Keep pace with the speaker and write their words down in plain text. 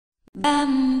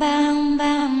Bam, bam,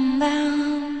 bam, bam.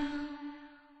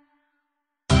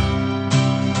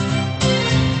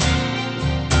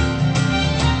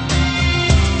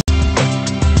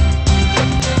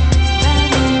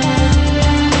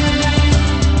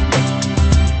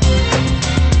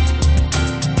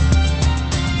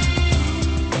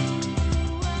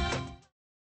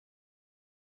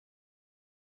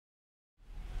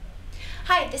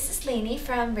 Hi, this is Lainey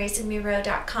from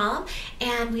RaisingMeRow.com,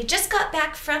 and we just got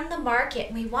back from the market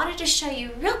and we wanted to show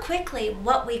you real quickly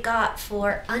what we got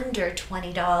for under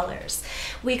 $20.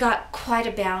 We got quite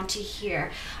a bounty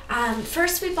here.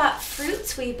 First we bought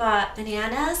fruits. We bought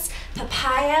bananas,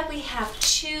 papaya. We have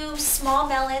 2 small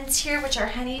melons here, which are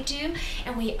honeydew,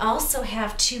 and we also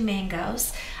have 2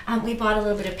 mangoes. We bought a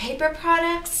little bit of paper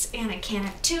products and a can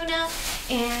of tuna,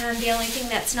 and the only thing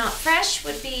that's not fresh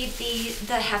would be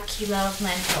the half kilo of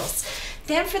lentils.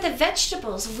 Then for the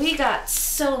vegetables, we got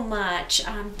so much.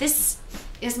 This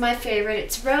is my favorite.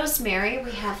 It's rosemary.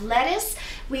 We have lettuce.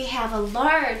 We have a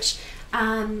large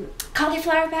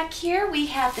cauliflower back here. We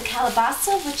have the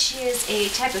calabaza, which is a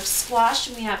type of squash,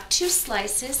 and we have 2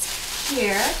 slices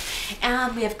here.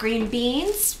 We have green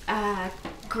beans,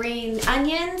 green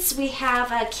onions. We have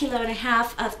 1.5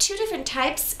 kilos of 2 different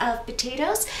types of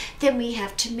potatoes. Then we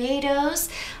have tomatoes.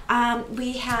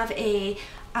 We have a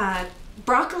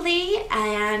broccoli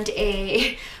and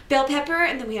a bell pepper,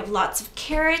 and then we have lots of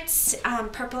carrots,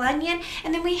 purple onion,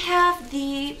 and then we have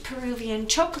the Peruvian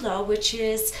chocolo, which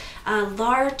is a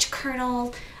large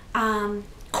kernel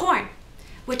corn,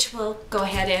 which we'll go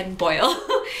ahead and boil.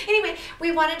 Anyway,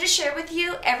 we wanted to share with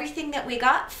you everything that we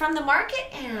got from the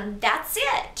market, and that's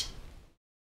it.